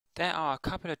There are a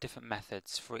couple of different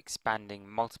methods for expanding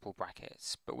multiple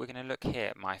brackets, but we're going to look here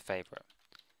at my favorite,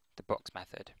 the box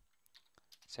method.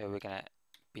 So we're going to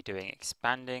be doing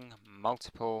expanding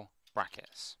multiple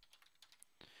brackets.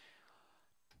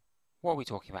 What are we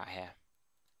talking about here?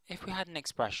 If we had an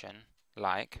expression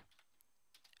like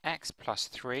x plus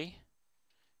 3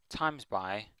 times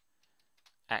by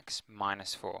x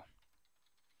minus 4.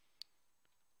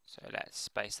 So let's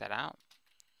space that out,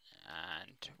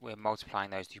 and we're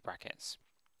multiplying those two brackets.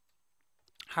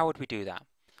 How would we do that?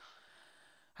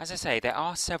 As I say, there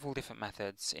are several different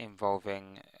methods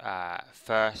involving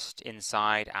first,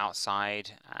 inside,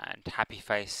 outside, and happy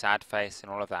face, sad face, and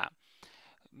all of that.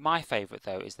 My favourite,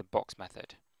 though, is the box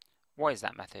method. What is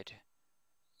that method?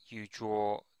 You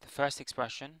draw the first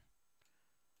expression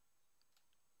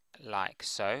like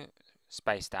so,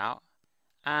 spaced out,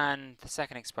 and the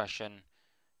second expression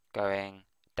going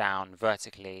down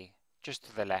vertically just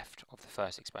to the left of the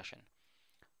first expression,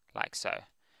 like so.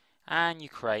 And you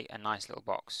create a nice little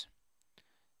box.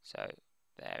 So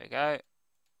there we go,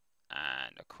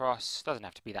 and across. Doesn't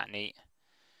have to be that neat,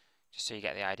 just so you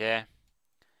get the idea.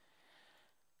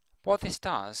 What this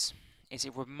does is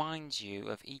it reminds you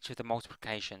of each of the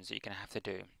multiplications that you're going to have to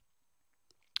do.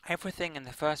 Everything in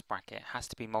the first bracket has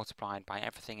to be multiplied by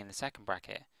everything in the second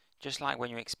bracket. Just like when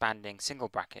you're expanding single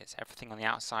brackets, everything on the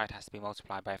outside has to be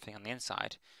multiplied by everything on the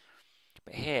inside.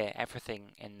 But here,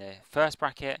 everything in the first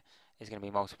bracket is going to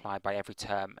be multiplied by every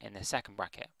term in the second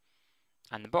bracket.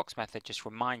 And the box method just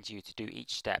reminds you to do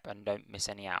each step and don't miss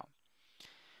any out.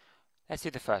 Let's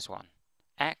do the first one.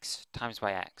 X times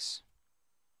by x.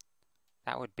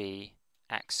 That would be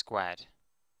x squared.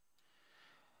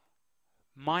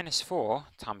 Minus 4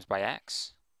 times by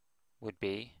x would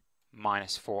be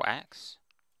minus 4x.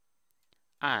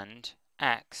 And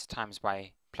x times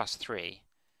by plus 3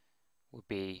 would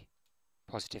be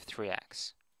positive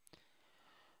 3x.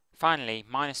 Finally,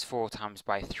 minus 4 times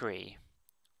by 3,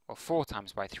 well, 4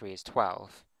 times by 3 is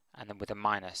 12, and then with a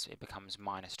minus it becomes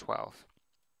minus 12.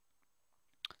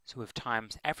 So we've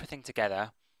times everything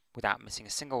together without missing a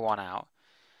single one out,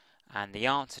 and the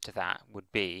answer to that would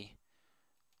be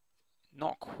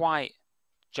not quite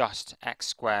just x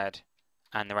squared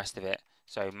and the rest of it,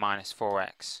 so minus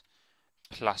 4x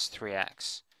plus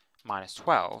 3x minus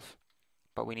 12,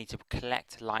 but we need to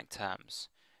collect like terms.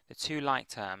 The two like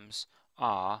terms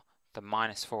are the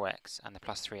minus 4x and the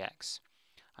plus 3x.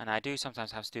 And I do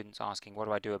sometimes have students asking, what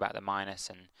do I do about the minus,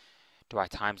 and do I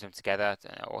times them together,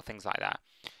 or things like that.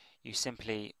 You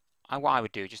simply, what I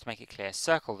would do, just to make it clear,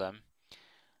 circle them,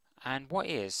 and what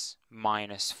is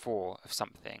minus 4 of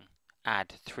something?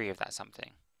 Add 3 of that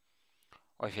something.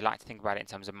 Or if you like to think about it in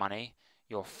terms of money,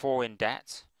 you're 4 in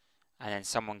debt, and then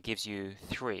someone gives you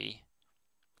 3,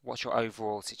 what's your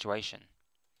overall situation?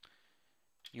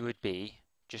 You would be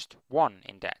just 1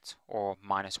 in debt, or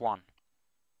minus 1.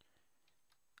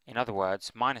 In other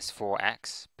words, minus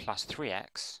 4x plus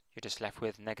 3x, you're just left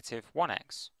with negative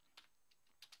 1x.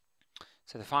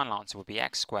 So the final answer would be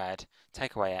x squared,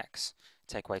 take away x,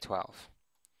 take away 12.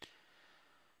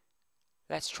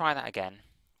 Let's try that again,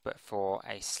 but for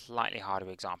a slightly harder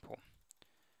example.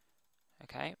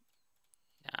 Okay,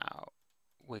 now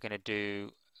we're going to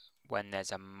do when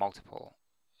there's a multiple.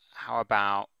 How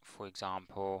about, for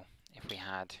example, if we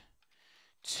had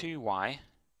 2y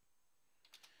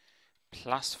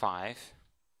plus 5,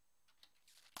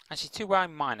 actually 2y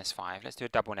minus 5, let's do a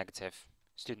double negative,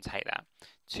 students hate that,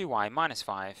 2y minus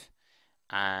 5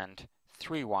 and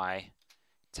 3y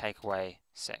take away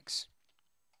 6.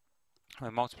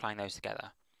 We're multiplying those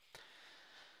together.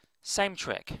 Same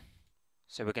trick,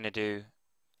 so we're going to do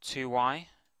 2y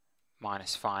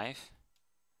minus 5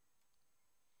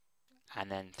 and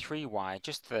then 3y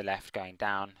just to the left going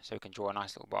down, so we can draw a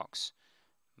nice little box,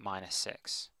 minus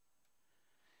 6.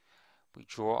 We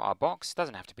draw our box,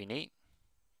 doesn't have to be neat,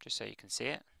 just so you can see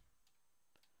it.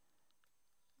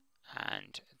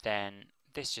 And then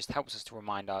this just helps us to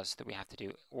remind us that we have to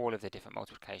do all of the different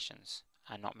multiplications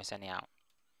and not miss any out.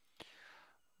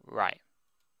 Right.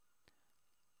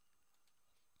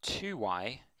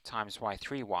 2y times y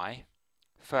 3y.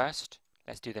 First,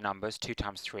 let's do the numbers. 2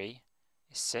 times 3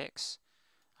 is 6,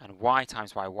 and y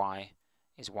times by y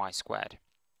is y squared.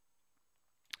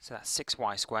 So that's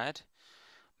 6y squared.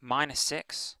 Minus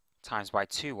 6 times by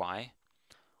 2y,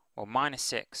 well, minus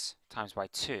 6 times by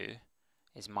 2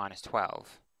 is minus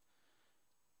 12,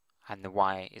 and the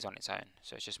y is on its own,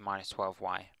 so it's just minus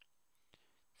 12y.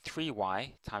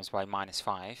 3y times by minus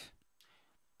 5,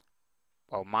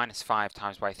 well, minus 5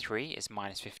 times by 3 is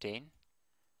minus 15,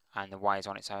 and the y is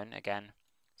on its own again,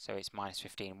 so it's minus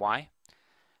 15y.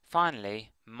 Finally,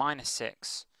 minus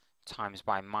 6 times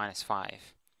by minus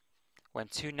 5. when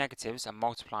two negatives are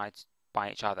multiplied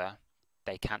by each other,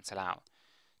 they cancel out.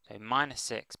 So minus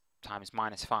 6 times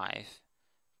minus 5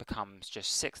 becomes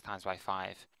just 6 times by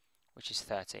 5, which is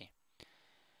 30.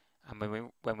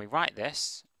 And when we write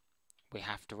this, we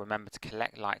have to remember to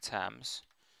collect like terms.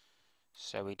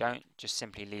 So we don't just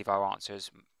simply leave our answer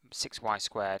as 6y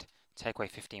squared, take away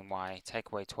 15y,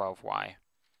 take away 12y,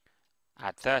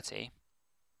 add 30.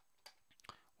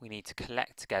 We need to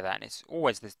collect together, and it's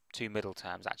always the two middle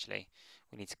terms actually.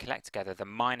 We need to collect together the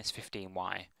minus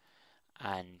 15y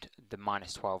and the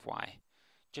minus 12y.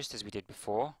 Just as we did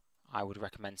before, I would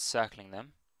recommend circling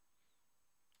them.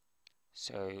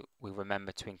 So we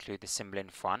remember to include the symbol in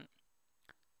front.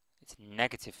 It's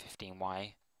negative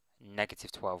 15y,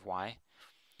 negative 12y.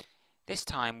 This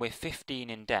time we're 15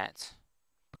 in debt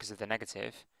because of the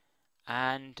negative,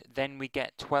 and then we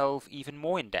get 12 even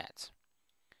more in debt.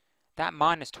 That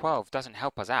minus 12 doesn't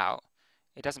help us out.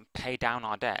 It doesn't pay down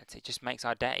our debt. It just makes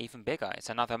our debt even bigger. It's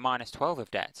another minus 12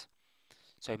 of debt.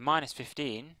 So minus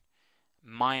 15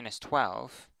 minus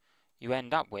 12, you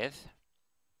end up with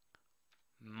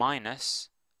minus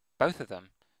both of them.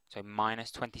 So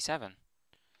minus 27.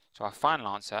 So our final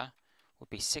answer would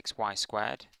be 6y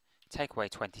squared, take away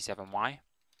 27y,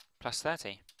 plus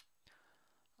 30.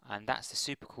 And that's the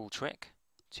super cool trick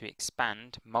to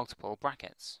expand multiple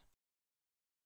brackets.